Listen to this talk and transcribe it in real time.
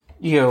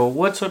Yo,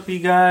 what's up, you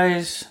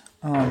guys?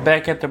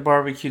 Back at the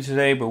barbecue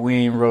today, but we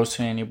ain't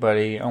roasting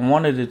anybody. I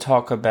wanted to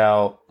talk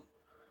about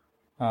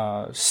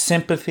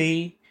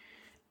sympathy,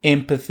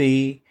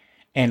 empathy,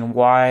 and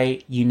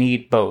why you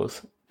need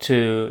both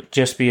to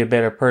just be a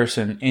better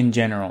person in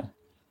general.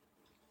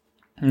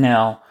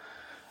 Now,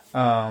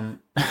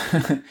 um,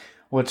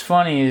 what's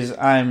funny is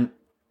I'm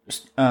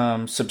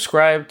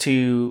subscribed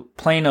to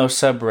Plano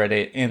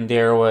subreddit, and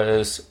there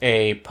was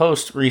a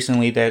post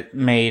recently that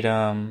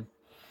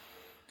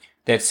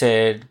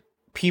said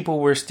people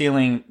were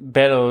stealing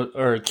Beto,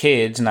 or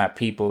kids, not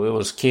people, it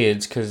was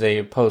kids, because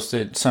they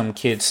posted some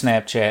kid's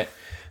Snapchat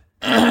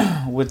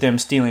with them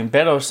stealing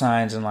Beto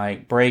signs and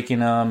like breaking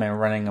them and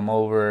running them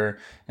over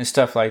and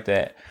stuff like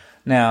that.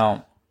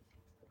 Now,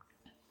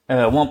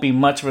 it won't be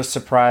much of a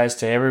surprise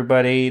to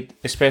everybody,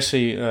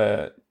 especially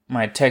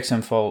my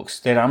Texan folks,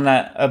 that I'm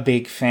not a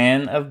big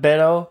fan of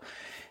Beto,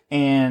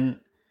 and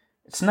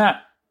it's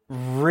not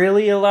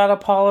really a lot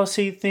of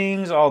policy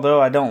things, although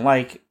I don't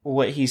like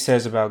what he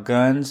says about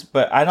guns,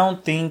 but I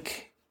don't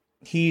think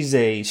he's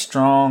a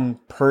strong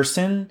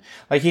person.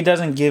 Like, he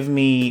doesn't give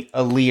me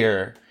a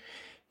leader.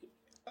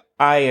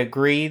 I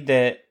agree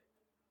that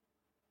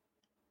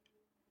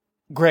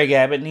Greg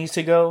Abbott needs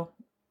to go.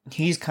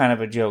 He's kind of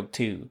a joke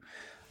too.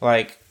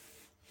 Like,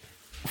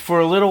 for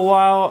a little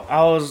while,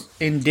 I was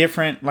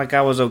indifferent. Like,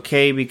 I was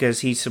okay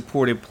because he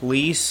supported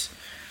police.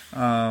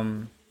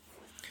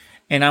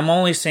 And I'm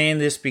only saying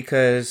this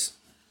because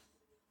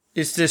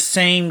it's the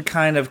same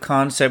kind of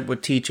concept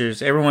with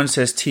teachers. Everyone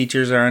says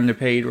teachers are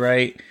underpaid,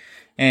 right?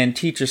 And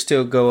teachers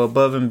still go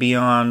above and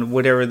beyond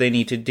whatever they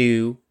need to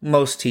do.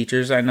 Most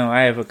teachers, I know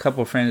I have a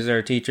couple friends that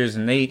are teachers,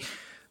 and they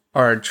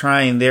are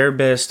trying their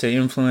best to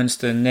influence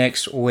the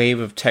next wave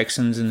of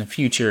Texans in the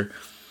future.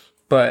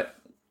 But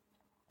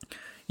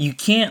you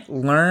can't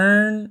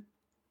learn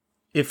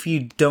if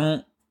you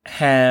don't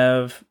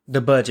have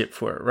the budget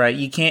for it, right?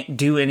 You can't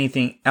do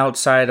anything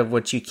outside of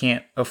what you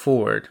can't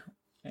afford.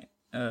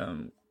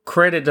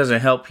 Credit doesn't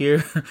help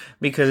here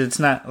because it's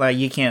not like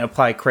you can't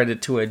apply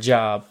credit to a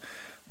job.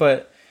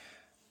 But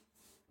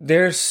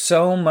there's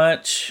so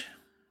much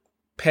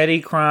petty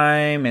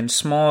crime and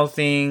small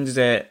things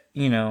that,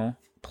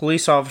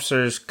 police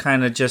officers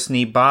kind of just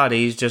need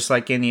bodies just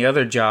like any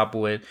other job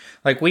would.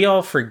 Like, we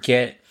all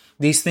forget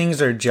these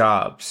things are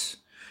jobs.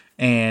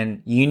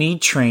 And you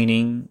need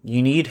training,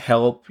 you need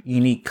help, you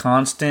need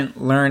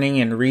constant learning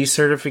and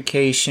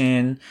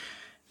recertification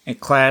and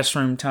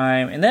classroom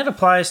time. And that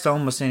applies to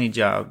almost any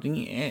job.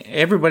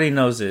 Everybody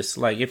knows this.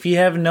 Like, if you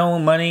have no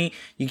money,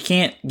 you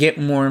can't get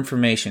more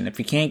information. If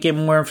you can't get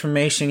more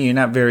information, you're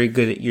not very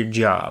good at your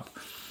job.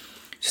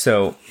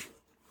 So,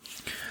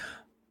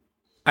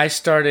 I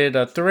started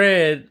a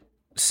thread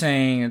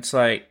saying, it's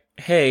like,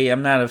 hey,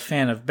 I'm not a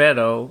fan of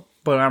Beto,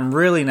 but I'm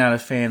really not a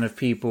fan of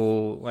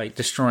people like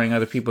destroying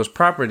other people's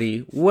property,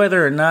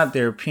 whether or not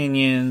their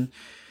opinion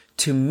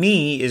to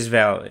me is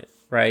valid,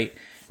 right?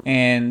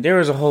 And there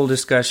was a whole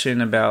discussion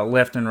about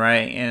left and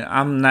right, and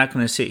I'm not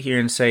going to sit here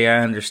and say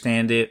I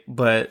understand it,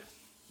 but,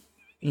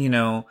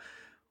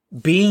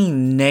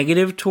 being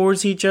negative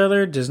towards each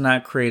other does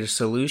not create a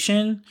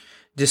solution.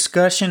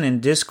 Discussion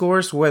and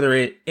discourse, whether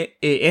it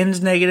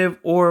ends negative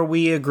or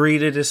we agree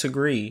to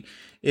disagree,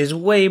 is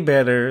way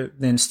better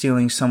than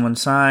stealing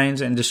someone's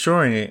signs and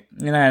destroying it.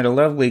 And I had a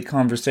lovely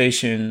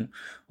conversation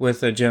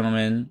with a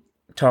gentleman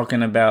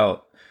talking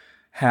about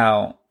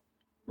how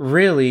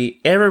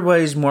really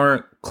everybody's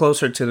more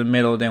closer to the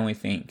middle than we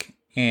think.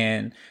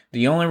 And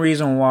the only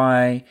reason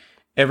why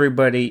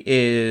everybody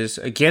is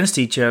against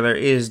each other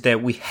is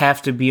that we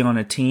have to be on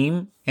a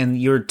team,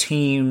 and your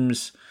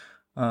team's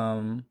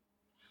at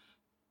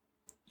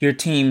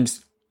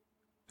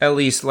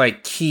least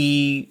like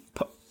key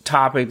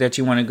topic that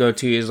you want to go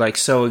to is like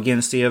so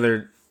against the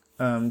other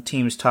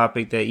team's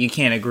topic that you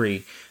can't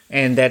agree,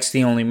 and that's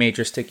the only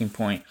major sticking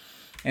point.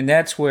 And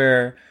that's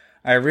where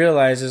I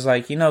realize is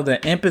like, the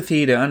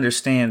empathy to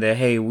understand that,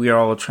 hey, we're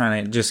all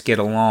trying to just get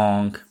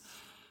along.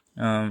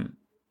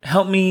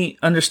 Help me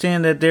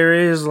understand that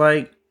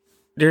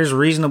there's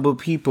reasonable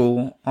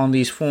people on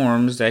these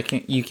forums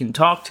that you can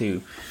talk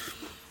to,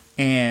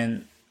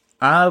 and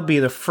I'll be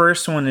the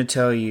first one to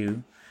tell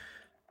you,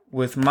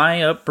 with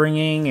my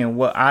upbringing and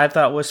what I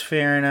thought was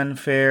fair and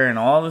unfair and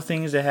all the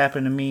things that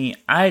happened to me,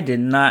 I did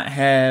not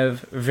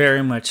have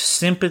very much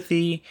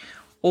sympathy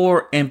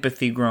or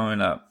empathy growing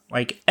up,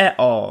 like at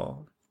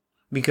all.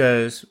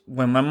 Because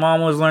when my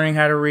mom was learning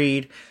how to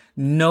read,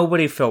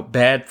 nobody felt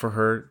bad for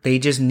her. They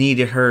just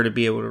needed her to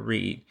be able to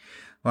read.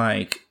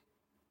 Like,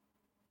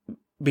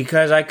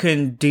 because I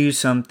couldn't do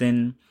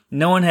something,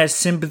 no one has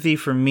sympathy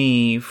for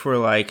me for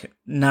like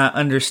not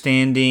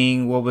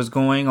understanding what was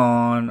going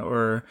on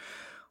or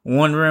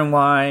wondering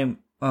why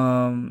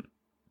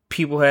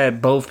people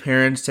had both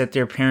parents at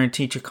their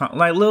parent-teacher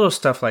like little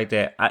stuff like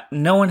that.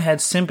 No one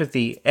had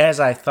sympathy as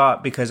I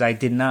thought because I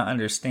did not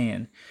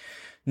understand.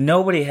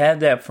 Nobody had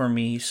that for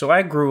me, so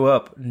I grew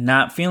up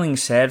not feeling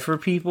sad for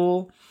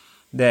people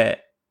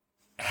that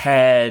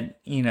had,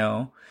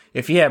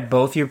 if you have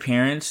both your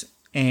parents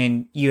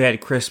and you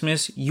had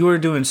Christmas, you were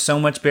doing so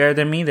much better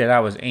than me that I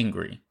was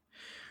angry,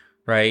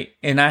 right?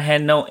 And I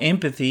had no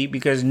empathy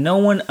because no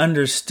one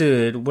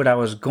understood what I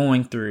was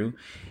going through.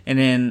 And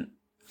then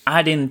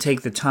I didn't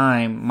take the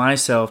time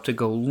myself to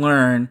go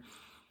learn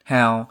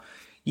how,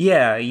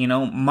 yeah,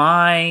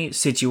 my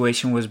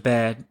situation was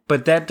bad,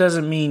 but that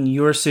doesn't mean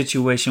your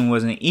situation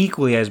wasn't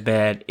equally as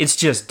bad. It's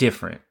just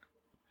different,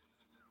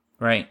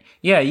 right?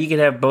 Yeah, you could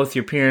have both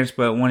your parents,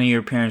 but one of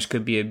your parents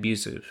could be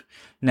abusive.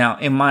 Now,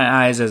 in my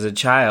eyes as a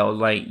child,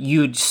 like,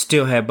 you'd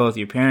still have both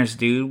your parents,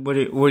 dude. What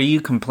are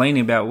you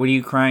complaining about? What are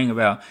you crying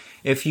about?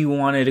 If you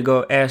wanted to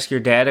go ask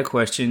your dad a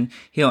question,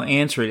 he'll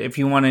answer it. If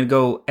you wanted to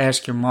go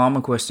ask your mom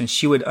a question,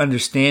 she would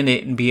understand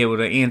it and be able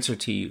to answer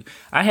to you.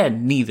 I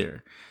had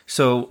neither.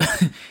 So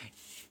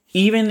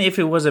even if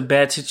it was a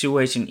bad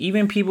situation,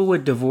 even people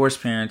with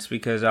divorced parents,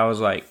 because I was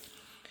like,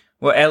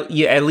 well,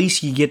 at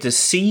least you get to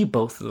see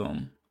both of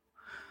them.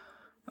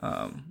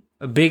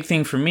 A big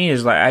thing for me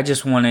is like, I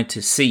just wanted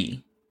to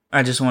see.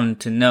 I just wanted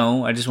to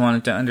know. I just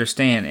wanted to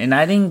understand. And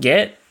I didn't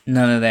get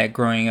none of that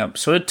growing up.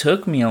 So it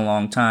took me a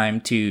long time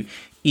to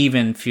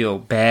even feel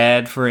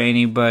bad for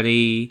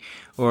anybody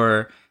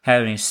or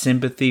having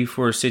sympathy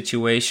for a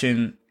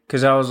situation.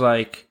 Because I was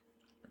like,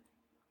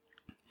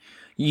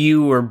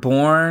 you were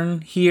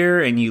born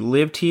here and you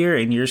lived here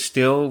and you're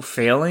still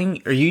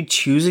failing? Are you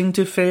choosing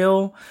to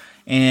fail?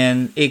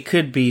 And it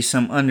could be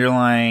some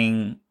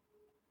underlying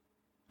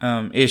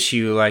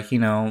issue, like,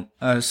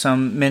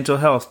 some mental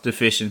health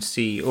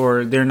deficiency,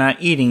 or they're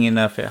not eating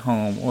enough at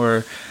home,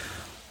 or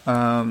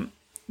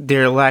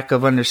their lack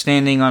of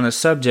understanding on a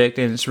subject,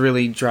 and it's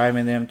really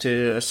driving them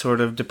to a sort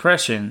of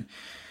depression.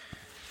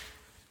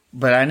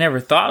 But I never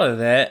thought of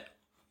that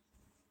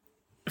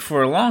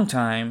for a long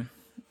time.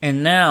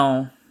 And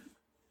now,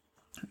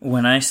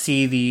 when I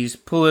see these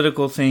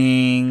political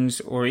things,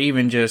 or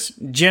even just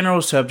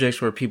general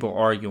subjects where people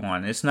argue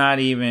on, it's not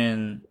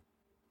even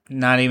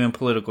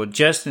political,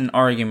 just in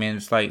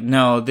arguments like,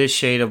 no, this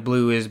shade of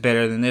blue is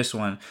better than this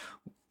one.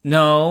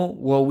 No,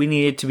 well, we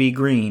need it to be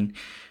green.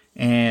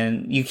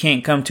 And you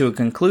can't come to a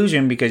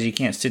conclusion because you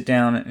can't sit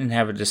down and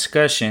have a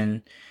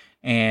discussion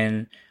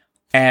and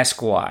ask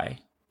why.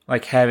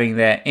 Like having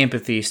that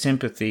empathy,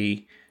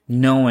 sympathy,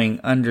 knowing,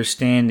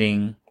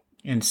 understanding,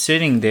 and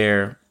sitting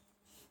there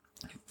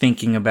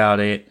thinking about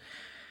it.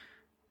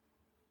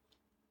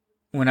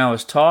 When I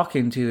was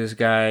talking to this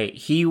guy,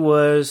 he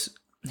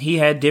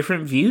had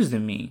different views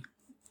than me.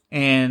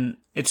 And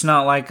it's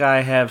not like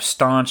I have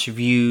staunch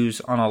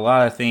views on a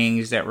lot of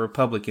things that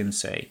Republicans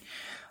say.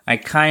 I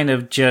kind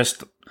of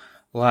just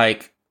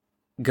like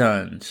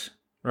guns,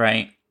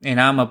 right?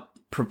 And I'm a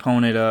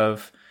proponent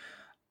of,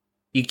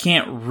 you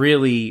can't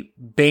really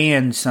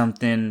ban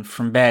something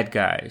from bad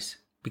guys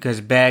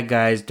because bad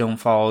guys don't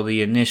follow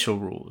the initial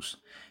rules.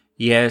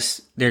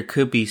 Yes, there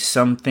could be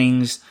some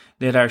things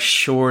that are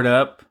shored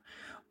up,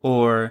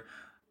 or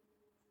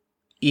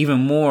even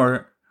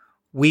more,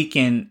 we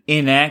can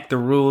enact the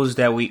rules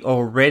that we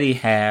already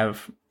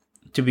have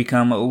to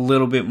become a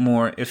little bit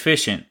more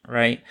efficient,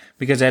 right?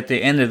 Because at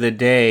the end of the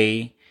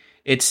day,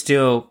 it's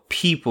still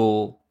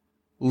people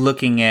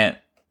looking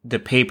at the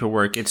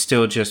paperwork. It's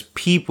still just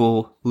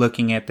people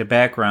looking at the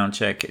background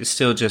check. It's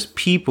still just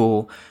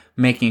people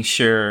making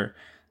sure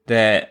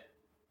that,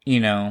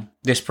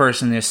 this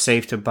person is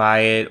safe to buy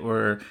it,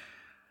 or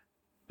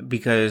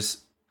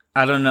because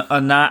I don't know,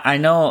 I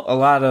know a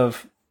lot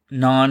of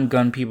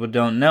non-gun people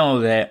don't know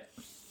that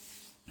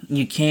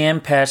you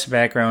can pass a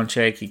background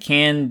check, you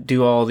can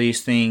do all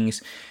these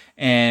things,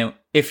 and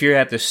if you're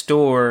at the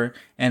store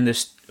and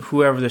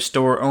whoever the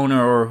store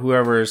owner or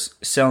whoever is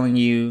selling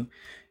you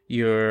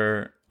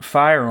your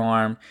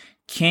firearm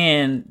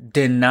can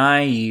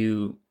deny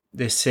you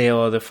the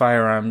sale of the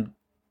firearm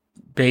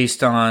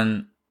based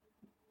on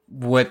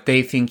what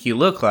they think you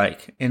look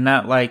like, and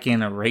not like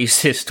in a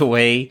racist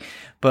way,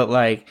 but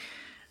like,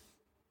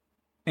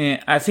 and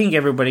I think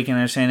everybody can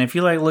understand if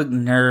you look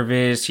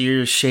nervous,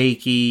 you're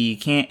shaky, you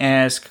can't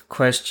ask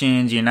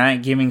questions, you're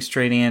not giving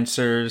straight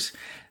answers,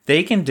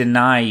 they can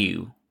deny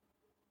you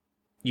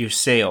your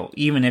sale,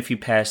 even if you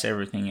pass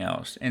everything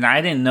else. And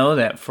I didn't know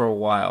that for a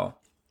while.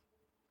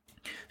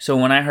 So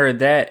when I heard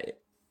that,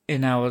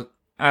 and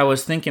I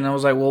was thinking, I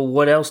was like, well,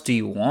 what else do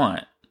you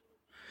want?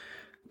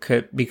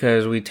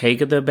 Because we take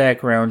the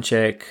background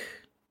check,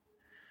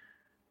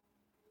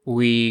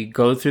 we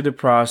go through the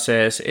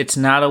process. It's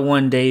not a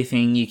one-day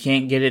thing. You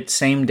can't get it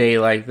same day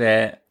like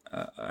that,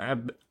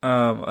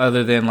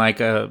 other than like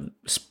a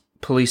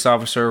police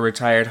officer,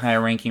 retired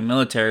high-ranking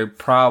military,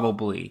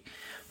 probably.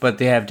 But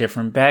they have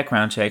different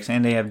background checks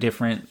and they have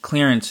different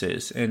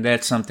clearances. And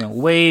that's something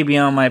way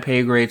beyond my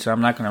pay grade, so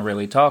I'm not going to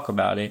really talk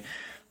about it.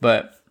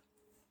 But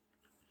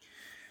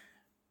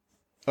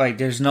like,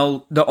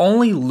 the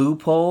only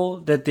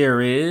loophole that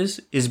there is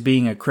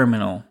being a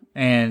criminal.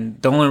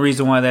 And the only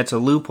reason why that's a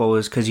loophole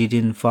is because you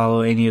didn't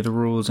follow any of the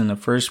rules in the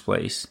first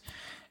place.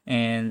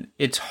 And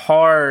it's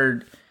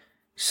hard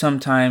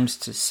sometimes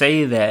to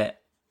say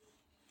that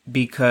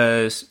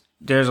because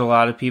there's a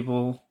lot of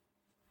people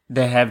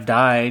that have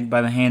died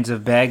by the hands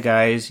of bad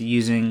guys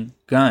using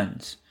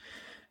guns.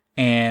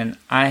 And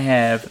I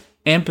have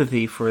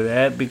empathy for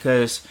that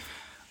because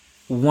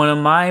one of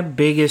my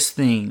biggest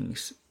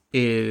things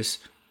is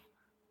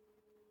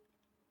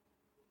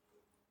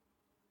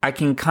I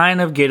can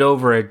kind of get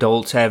over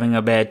adults having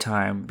a bad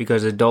time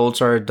because adults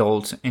are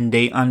adults and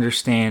they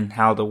understand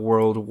how the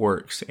world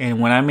works. And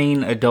when I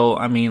mean adult,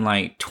 I mean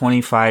like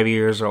 25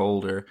 years or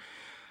older.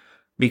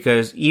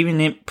 Because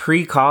even in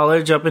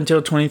pre-college up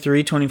until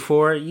 23,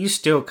 24, you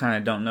still kind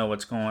of don't know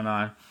what's going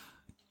on.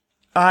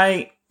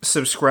 I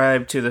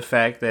subscribe to the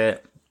fact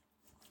that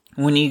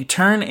when you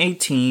turn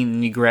 18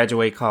 and you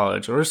graduate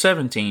college, or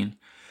 17,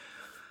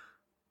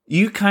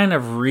 you kind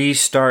of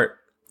restart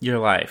your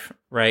life,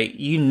 right?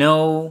 You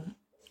know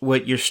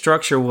what your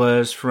structure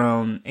was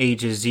from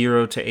ages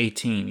 0 to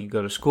 18. You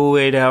go to school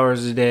 8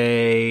 hours a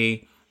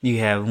day. You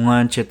have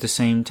lunch at the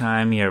same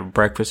time. You have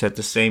breakfast at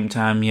the same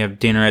time. You have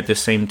dinner at the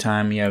same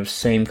time. You have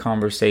same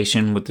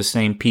conversation with the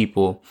same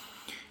people.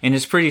 And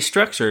it's pretty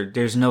structured.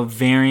 There's no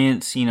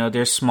variance.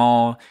 There's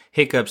small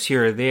hiccups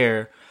here or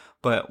there.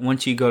 But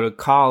once you go to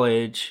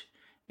college,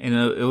 and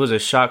it was a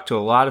shock to a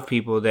lot of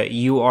people that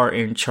you are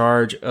in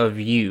charge of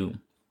you.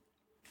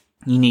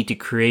 You need to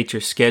create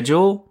your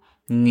schedule.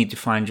 You need to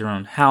find your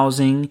own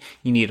housing.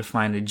 You need to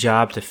find a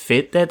job to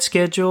fit that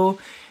schedule.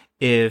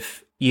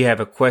 If you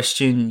have a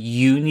question,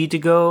 you need to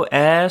go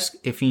ask.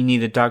 If you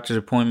need a doctor's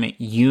appointment,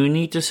 you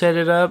need to set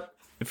it up.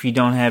 If you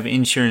don't have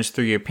insurance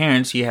through your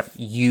parents,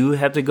 you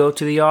have to go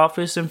to the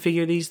office and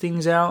figure these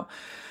things out.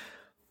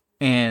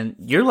 And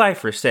your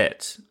life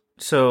resets.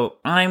 So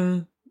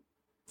I'm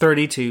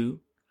 32.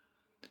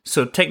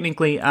 So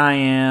technically I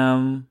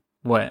am,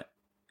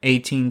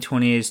 18,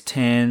 20 is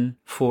 10,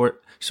 4.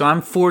 So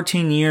I'm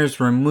 14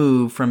 years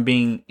removed from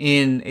being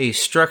in a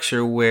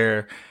structure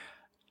where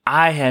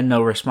I had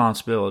no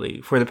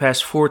responsibility. For the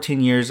past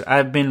 14 years,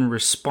 I've been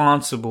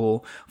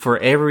responsible for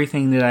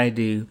everything that I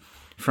do,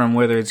 from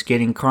whether it's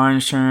getting car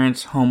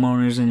insurance,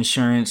 homeowners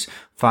insurance,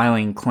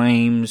 filing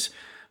claims,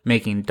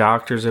 making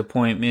doctor's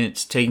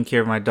appointments, taking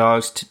care of my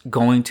dogs,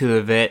 going to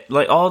the vet.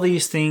 Like, all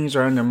these things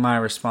are under my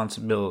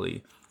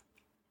responsibility.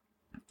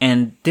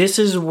 And this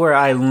is where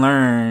I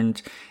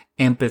learned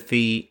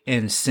empathy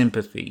and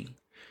sympathy.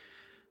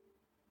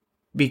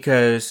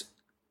 Because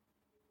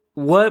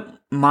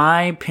what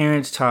my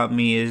parents taught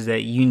me is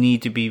that you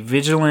need to be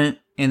vigilant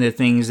in the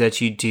things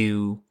that you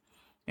do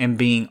and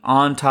being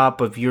on top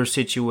of your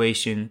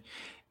situation.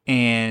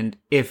 And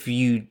if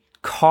you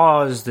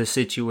cause the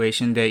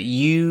situation, that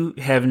you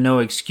have no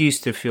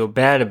excuse to feel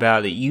bad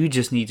about it. You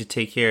just need to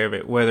take care of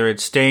it, whether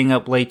it's staying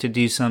up late to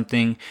do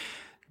something,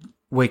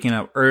 waking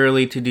up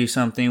early to do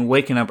something,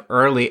 waking up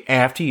early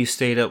after you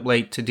stayed up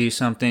late to do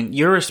something.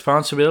 Your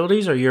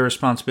responsibilities are your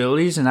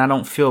responsibilities, and I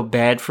don't feel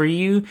bad for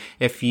you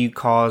if you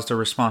caused a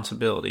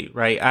responsibility,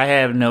 right? I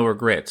have no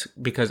regrets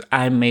because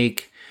I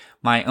make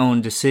my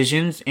own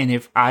decisions, and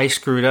if I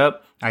screwed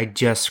up, I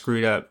just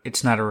screwed up.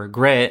 It's not a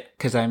regret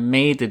because I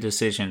made the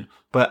decision,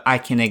 but I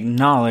can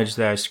acknowledge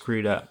that I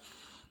screwed up.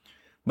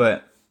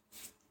 But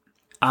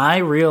I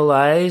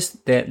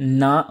realized that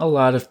not a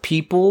lot of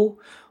people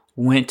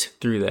went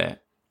through that.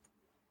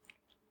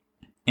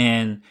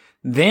 And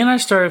then I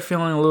started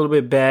feeling a little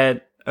bit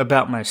bad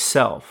about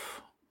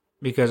myself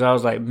because I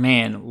was like,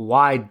 man,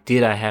 why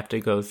did I have to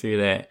go through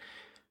that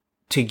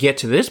to get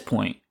to this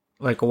point?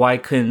 Like, why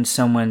couldn't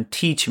someone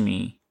teach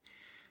me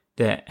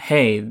that,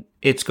 hey,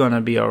 it's going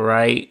to be all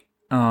right.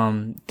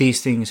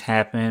 These things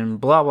happen,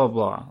 blah, blah,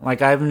 blah.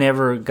 Like, I've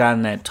never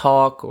gotten that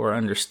talk or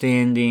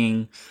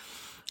understanding.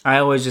 I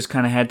always just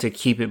kind of had to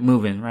keep it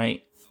moving,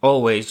 right?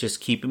 Always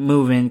just keep it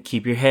moving,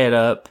 keep your head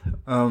up.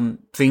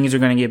 Things are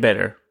going to get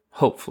better,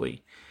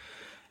 hopefully.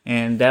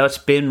 And that's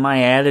been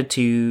my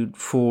attitude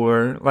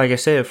for, like I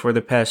said, for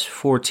the past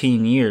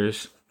 14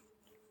 years.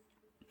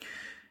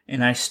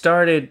 And I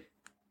started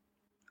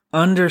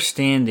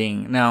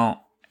understanding.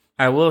 Now,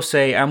 I will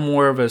say I'm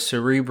more of a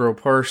cerebral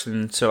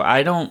person, so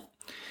I don't,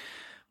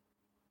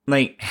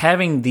 like,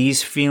 having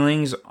these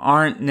feelings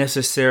aren't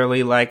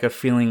necessarily like a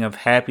feeling of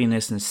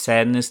happiness and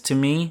sadness to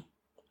me.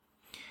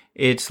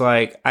 It's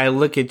like I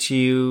look at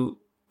you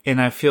and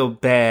I feel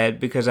bad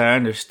because I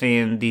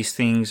understand these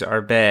things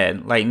are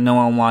bad. Like, no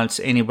one wants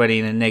anybody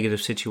in a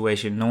negative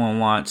situation. No one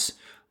wants,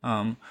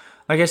 like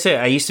I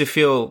said, I used to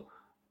feel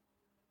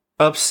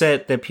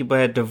upset that people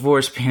had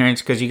divorced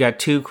parents because you got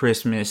 2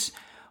 Christmas,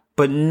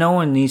 but no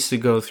one needs to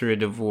go through a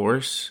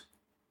divorce.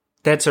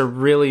 That's a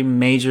really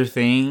major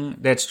thing.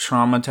 That's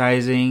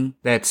traumatizing.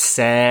 That's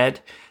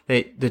sad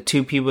that the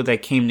 2 people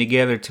that came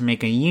together to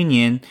make a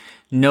union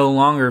no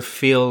longer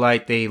feel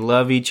like they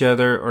love each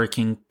other or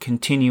can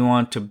continue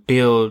on to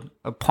build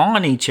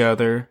upon each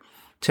other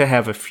to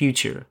have a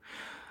future.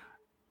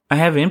 I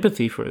have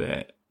empathy for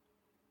that.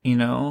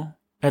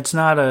 That's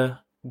not a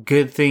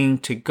good thing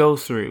to go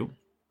through.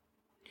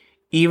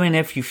 Even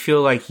if you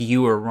feel like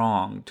you were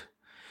wronged,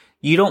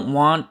 you don't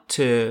want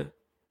to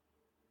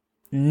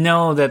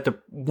know that the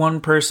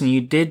one person you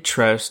did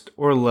trust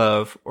or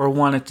love or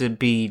wanted to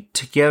be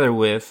together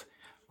with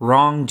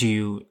wronged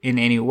you in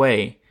any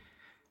way.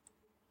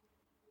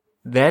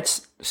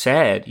 that's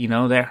sad.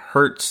 That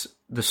hurts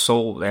the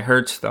soul. That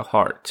hurts the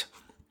heart.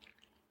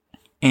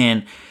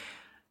 And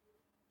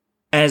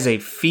as a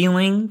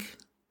feeling,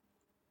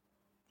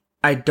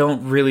 I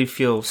don't really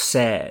feel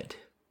sad.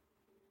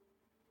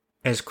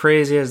 As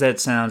crazy as that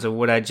sounds of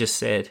what I just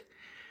said.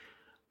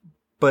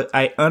 But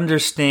I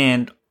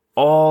understand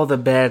all the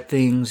bad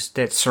things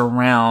that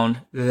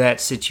surround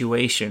that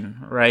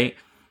situation, right?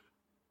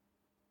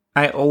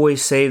 I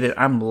always say that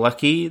I'm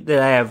lucky that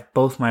I have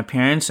both my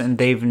parents and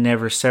they've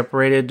never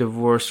separated,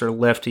 divorced, or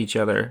left each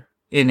other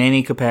in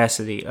any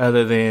capacity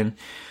other than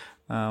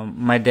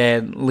my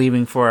dad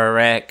leaving for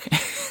Iraq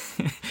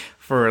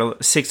for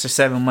 6 or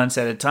 7 months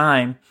at a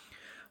time.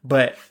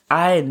 But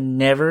I had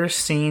never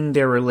seen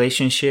their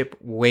relationship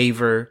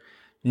waver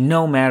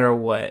no matter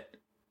what.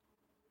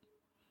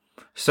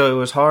 So it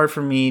was hard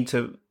for me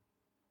to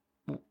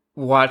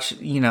watch,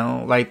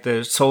 like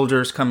the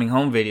soldiers coming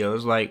home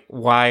videos. Like,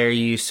 why are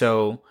you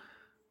so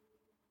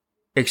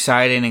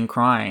excited and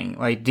crying?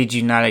 Like, did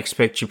you not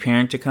expect your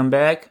parent to come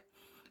back?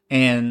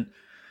 And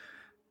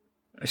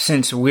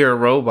since we're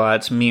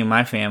robots, me and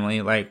my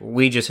family, like,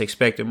 we just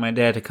expected my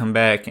dad to come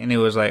back. And it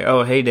was like,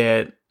 oh, hey,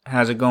 Dad,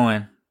 how's it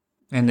going?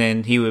 And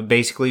then he would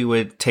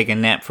take a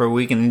nap for a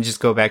week and then just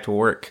go back to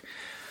work.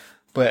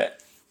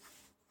 But,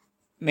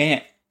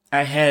 man,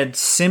 I had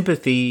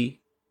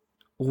sympathy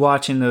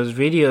watching those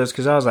videos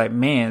because I was like,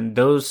 man,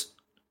 those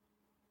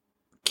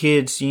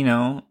kids,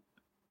 they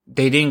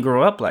didn't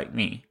grow up like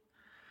me.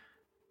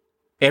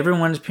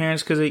 Everyone's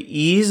parents could have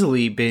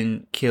easily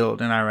been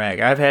killed in Iraq.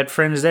 I've had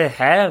friends that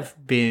have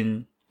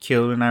been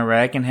killed in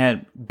Iraq and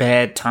had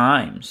bad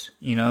times.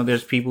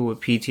 There's people with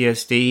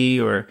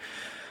PTSD or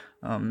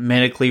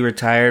medically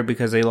retired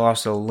because they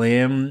lost a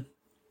limb.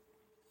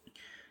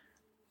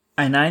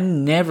 And I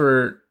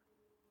never...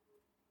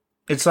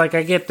 It's like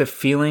I get the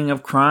feeling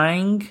of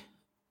crying,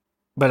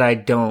 but I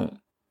don't.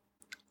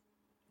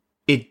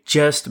 It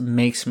just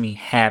makes me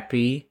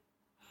happy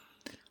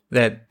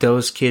that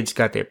those kids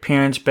got their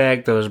parents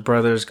back, those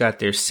brothers got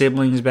their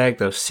siblings back,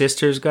 those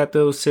sisters got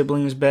those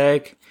siblings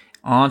back,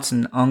 aunts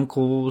and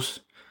uncles.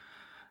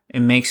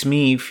 It makes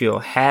me feel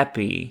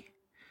happy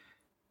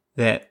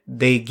that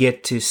they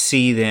get to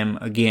see them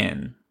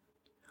again.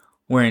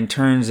 Where in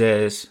turns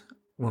as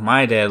when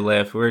my dad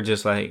left, we're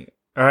just like,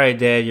 all right,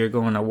 Dad, you're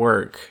going to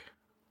work.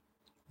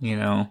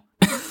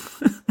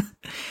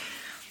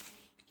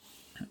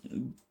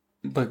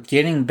 But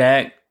getting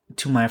back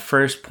to my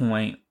first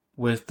point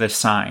with the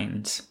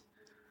signs.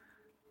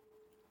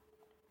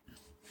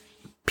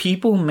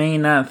 People may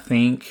not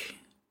think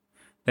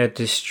that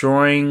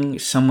destroying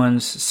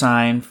someone's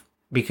sign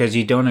because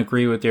you don't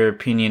agree with their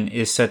opinion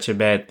is such a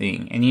bad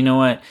thing. And you know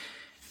what?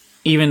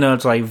 Even though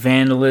it's like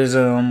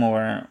vandalism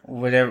or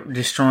whatever,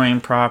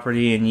 destroying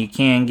property, and you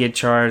can get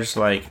charged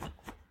like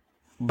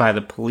by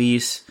the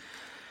police,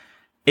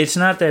 it's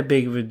not that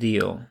big of a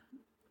deal.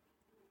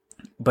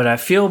 But I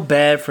feel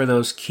bad for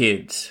those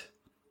kids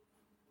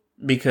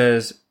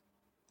because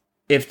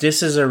if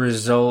this is a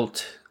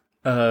result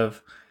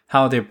of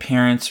how their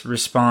parents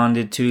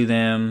responded to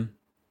them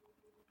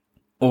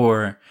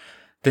or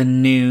the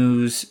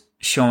news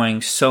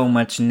showing so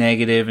much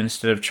negative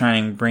instead of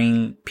trying to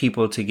bring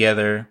people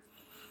together.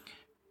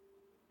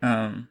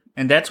 And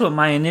that's what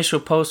my initial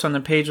post on the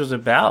page was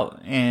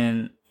about.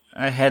 And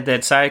I had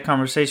that side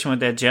conversation with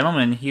that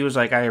gentleman. He was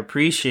like, I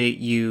appreciate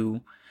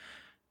you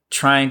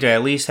trying to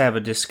at least have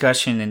a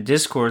discussion and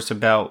discourse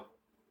about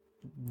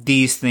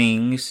these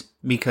things,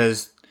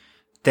 because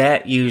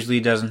that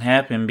usually doesn't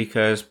happen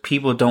because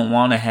people don't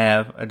want to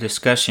have a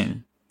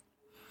discussion.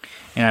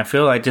 And I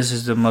feel like this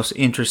is the most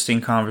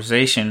interesting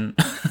conversation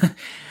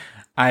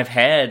I've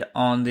had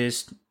on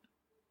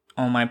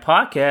my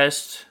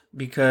podcast,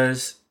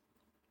 because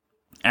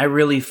I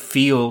really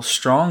feel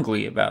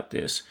strongly about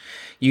this.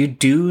 You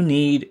do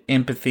need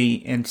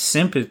empathy and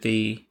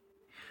sympathy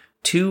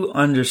to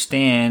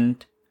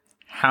understand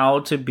how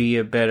to be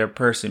a better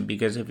person.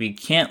 Because if you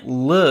can't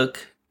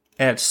look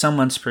at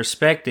someone's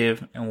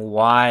perspective and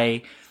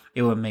why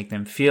it would make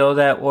them feel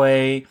that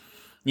way,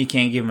 you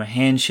can't give them a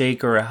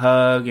handshake or a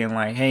hug and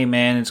like, hey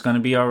man, it's going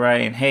to be all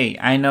right. And hey,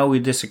 I know we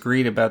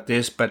disagreed about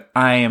this, but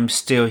I am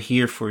still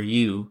here for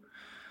you.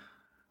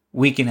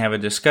 We can have a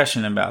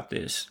discussion about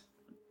this.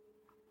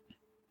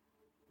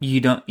 You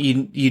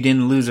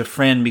didn't lose a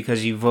friend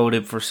because you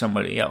voted for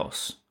somebody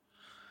else.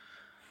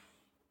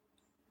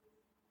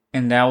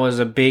 And that was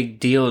a big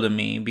deal to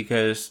me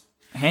because,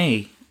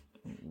 hey,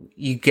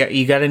 you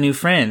got a new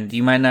friend.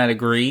 You might not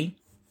agree,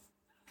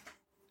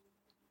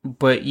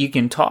 but you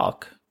can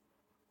talk.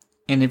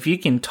 And if you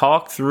can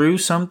talk through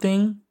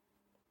something,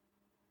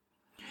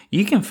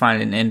 you can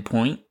find an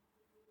endpoint.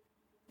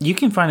 You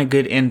can find a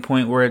good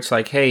endpoint where it's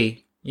like,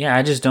 hey, yeah,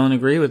 I just don't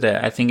agree with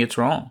that. I think it's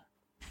wrong.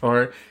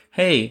 Or,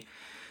 hey,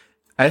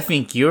 I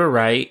think you're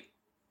right,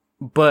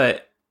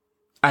 but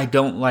I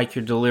don't like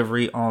your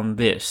delivery on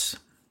this.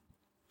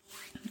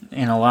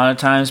 And a lot of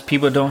times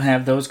people don't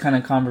have those kind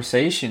of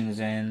conversations,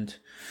 and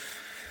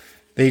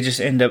they just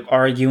end up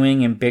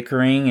arguing and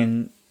bickering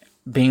and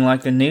being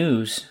like the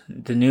news.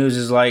 The news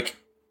is like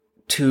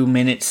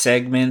 2-minute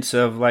segments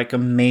of like a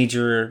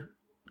major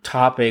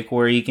topic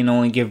where you can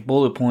only give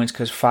bullet points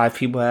because 5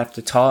 people have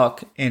to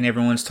talk and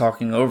everyone's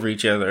talking over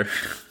each other.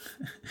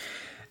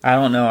 I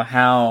don't know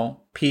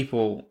how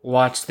people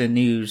watch the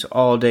news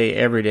all day,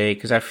 every day,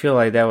 because I feel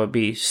like that would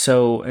be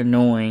so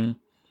annoying.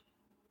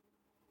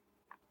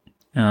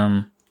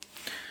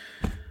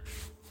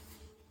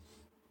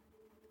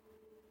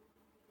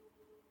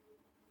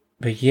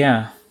 But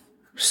yeah,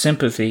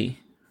 sympathy,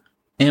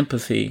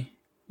 empathy,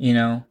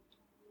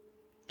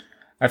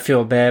 I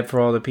feel bad for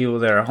all the people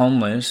that are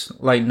homeless.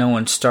 Like no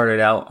one started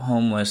out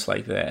homeless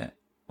like that.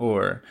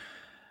 Or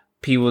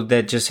people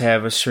that just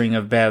have a string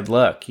of bad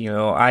luck.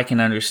 I can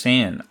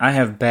understand. I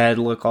have bad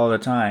luck all the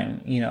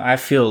time. I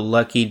feel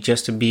lucky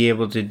just to be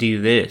able to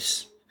do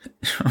this.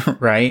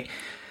 Right?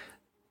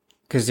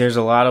 Because there's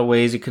a lot of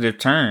ways it could have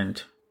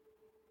turned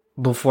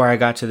before I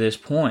got to this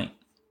point.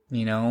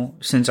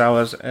 Since I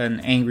was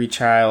an angry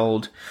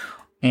child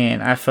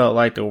and I felt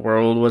like the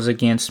world was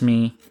against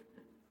me.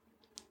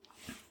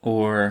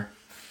 Or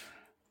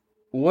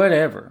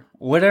whatever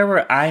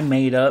I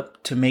made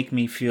up to make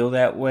me feel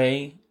that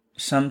way.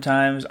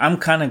 Sometimes I'm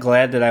kind of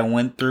glad that I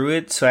went through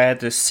it, so I had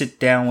to sit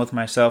down with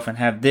myself and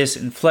have this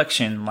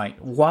inflection, like,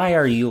 why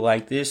are you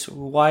like this?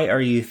 Why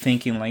are you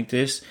thinking like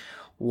this?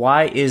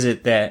 Why is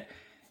it that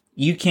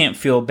you can't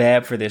feel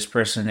bad for this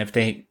person if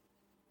they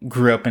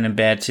grew up in a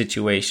bad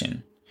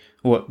situation?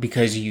 What,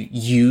 because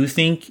you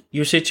think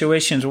your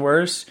situation's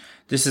worse?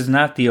 This is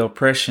not the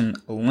oppression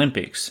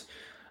Olympics.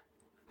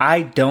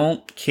 I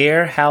don't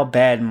care how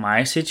bad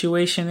my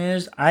situation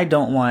is. I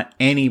don't want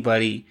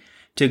anybody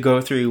to go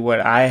through what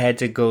I had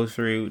to go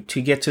through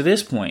to get to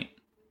this point,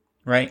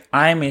 right?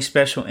 I'm a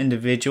special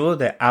individual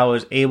that I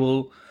was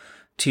able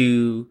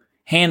to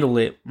handle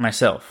it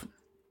myself.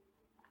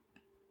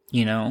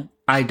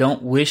 I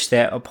don't wish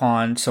that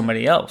upon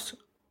somebody else.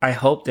 I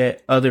hope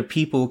that other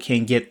people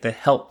can get the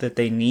help that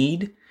they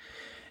need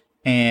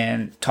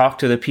and talk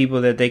to the people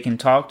that they can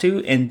talk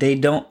to, and they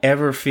don't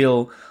ever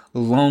feel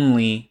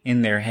lonely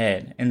in their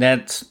head. And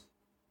that's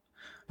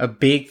a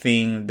big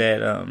thing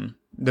that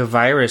the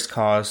virus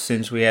caused.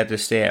 Since we had to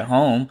stay at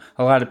home,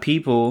 a lot of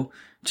people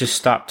just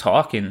stopped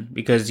talking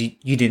because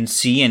you didn't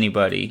see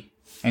anybody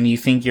and you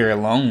think you're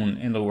alone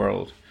in the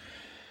world.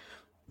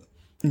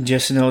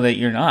 Just know that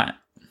you're not.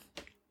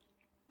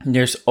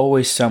 There's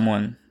always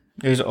someone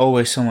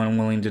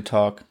willing to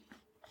talk.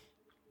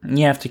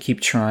 You have to keep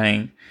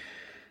trying.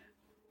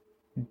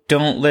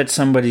 Don't let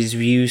somebody's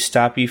views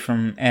stop you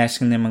from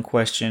asking them a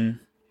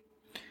question.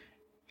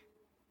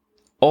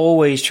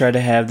 Always try to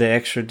have the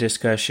extra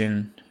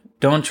discussion.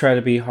 Don't try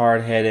to be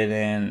hard-headed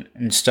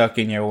and stuck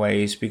in your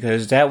ways,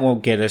 because that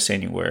won't get us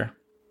anywhere.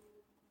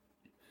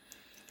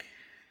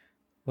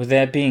 With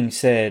that being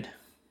said,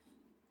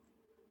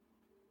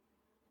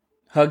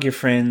 hug your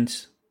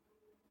friends.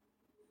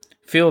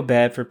 Feel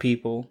bad for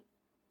people.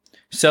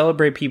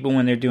 Celebrate people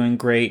when they're doing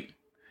great.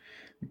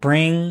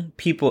 Bring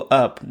people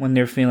up when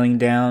they're feeling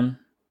down.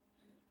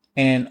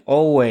 And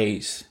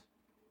always,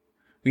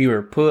 we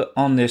were put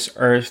on this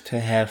earth to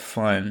have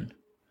fun.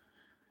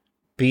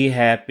 Be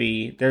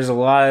happy. There's a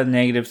lot of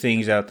negative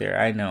things out there,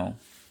 I know.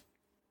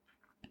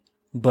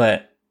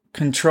 But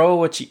control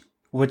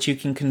what you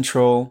can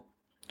control.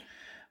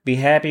 Be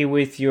happy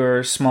with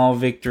your small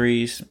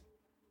victories.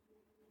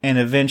 And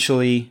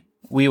eventually,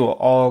 we will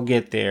all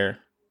get there.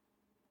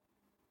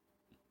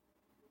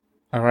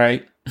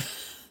 Alright?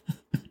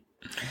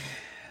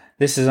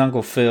 This is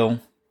Uncle Phil.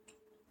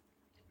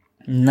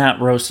 Not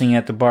roasting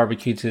at the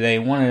barbecue today.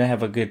 Wanted to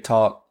have a good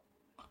talk.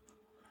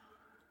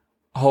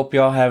 Hope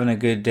y'all having a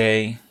good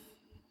day.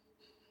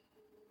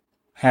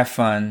 Have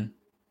fun.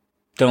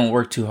 Don't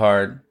work too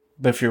hard.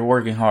 But if you're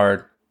working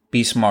hard,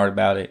 be smart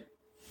about it.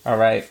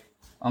 Alright?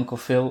 Uncle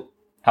Phil,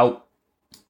 out.